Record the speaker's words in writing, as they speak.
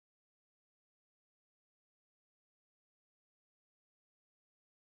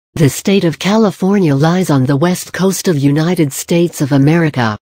The state of California lies on the west coast of United States of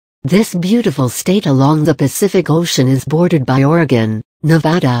America. This beautiful state along the Pacific Ocean is bordered by Oregon,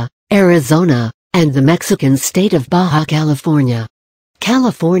 Nevada, Arizona, and the Mexican state of Baja California.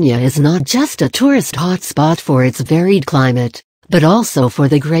 California is not just a tourist hotspot for its varied climate, but also for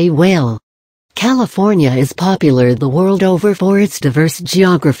the gray whale. California is popular the world over for its diverse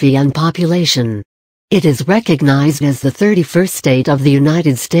geography and population. It is recognized as the 31st state of the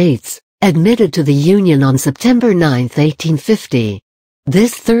United States, admitted to the Union on September 9, 1850.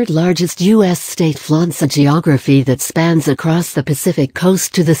 This third-largest U.S. state flaunts a geography that spans across the Pacific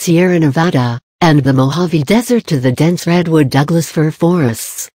coast to the Sierra Nevada, and the Mojave Desert to the dense redwood Douglas fir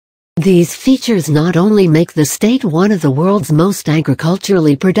forests. These features not only make the state one of the world's most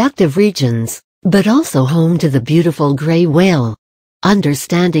agriculturally productive regions, but also home to the beautiful gray whale.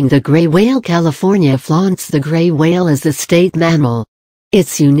 Understanding the gray whale. California flaunts the gray whale as the state mammal.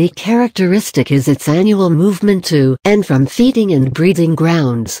 Its unique characteristic is its annual movement to and from feeding and breeding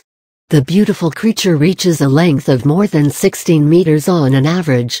grounds. The beautiful creature reaches a length of more than 16 meters on an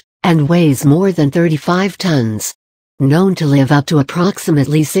average, and weighs more than 35 tons. Known to live up to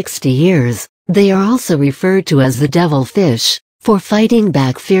approximately 60 years, they are also referred to as the devilfish, for fighting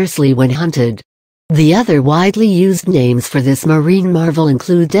back fiercely when hunted. The other widely used names for this marine marvel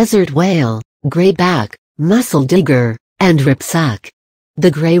include desert whale, grayback, mussel digger, and ripsack. The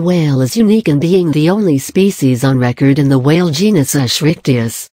gray whale is unique in being the only species on record in the whale genus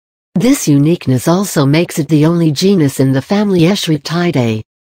Eschrichtius. This uniqueness also makes it the only genus in the family Eschrichtidae.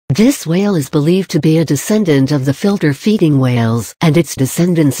 This whale is believed to be a descendant of the filter-feeding whales, and its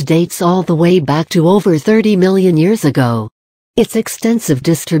descendance dates all the way back to over 30 million years ago. Its extensive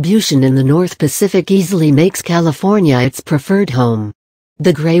distribution in the North Pacific easily makes California its preferred home.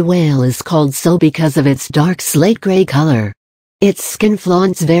 The gray whale is called so because of its dark slate gray color. Its skin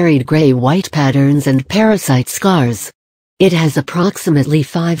flaunts varied gray-white patterns and parasite scars. It has approximately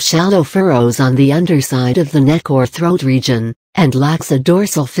 5 shallow furrows on the underside of the neck or throat region, and lacks a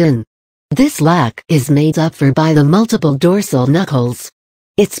dorsal fin. This lack is made up for by the multiple dorsal knuckles.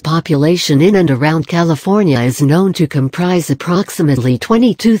 Its population in and around California is known to comprise approximately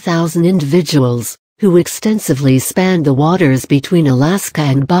 22,000 individuals, who extensively span the waters between Alaska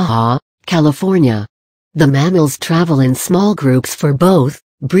and Baja, California. The mammals travel in small groups for both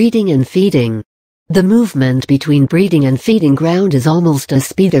breeding and feeding. The movement between breeding and feeding ground is almost a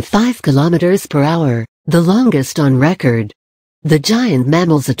speed of 5 kilometers per hour, the longest on record. The giant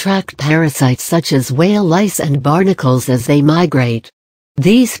mammals attract parasites such as whale lice and barnacles as they migrate.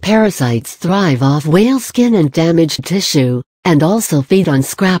 These parasites thrive off whale skin and damaged tissue, and also feed on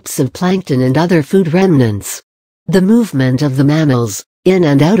scraps of plankton and other food remnants. The movement of the mammals, in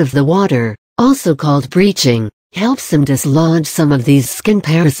and out of the water, also called breaching, helps them dislodge some of these skin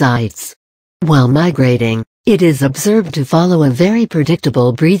parasites. While migrating, it is observed to follow a very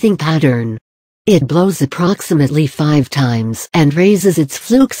predictable breathing pattern. It blows approximately 5 times and raises its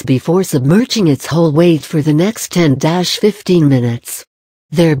flukes before submerging its whole weight for the next 10-15 minutes.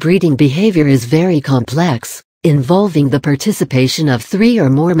 Their breeding behavior is very complex, involving the participation of 3 or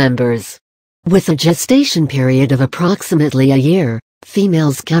more members. With a gestation period of approximately a year,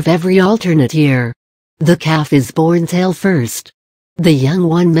 females calve every alternate year. The calf is born tail first. The young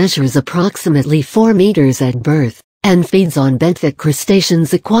one measures approximately 4 meters at birth, and feeds on benthic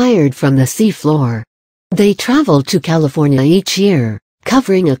crustaceans acquired from the seafloor. They travel to California each year,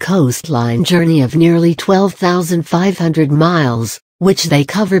 covering a coastline journey of nearly 12,500 miles, which they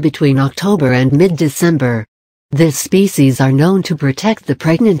cover between October and mid-December. This species are known to protect the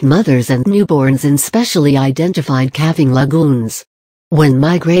pregnant mothers and newborns in specially identified calving lagoons. When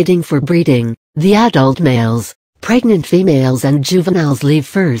migrating for breeding, the adult males, pregnant females and juveniles leave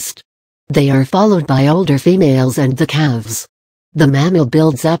first. They are followed by older females and the calves. The mammal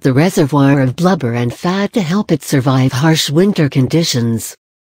builds up the reservoir of blubber and fat to help it survive harsh winter conditions.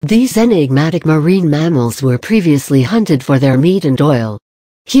 These enigmatic marine mammals were previously hunted for their meat and oil.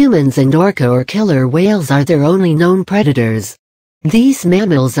 Humans and orca or killer whales are their only known predators. These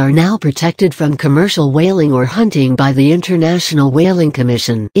mammals are now protected from commercial whaling or hunting by the International Whaling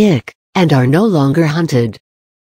Commission (IC), and are no longer hunted.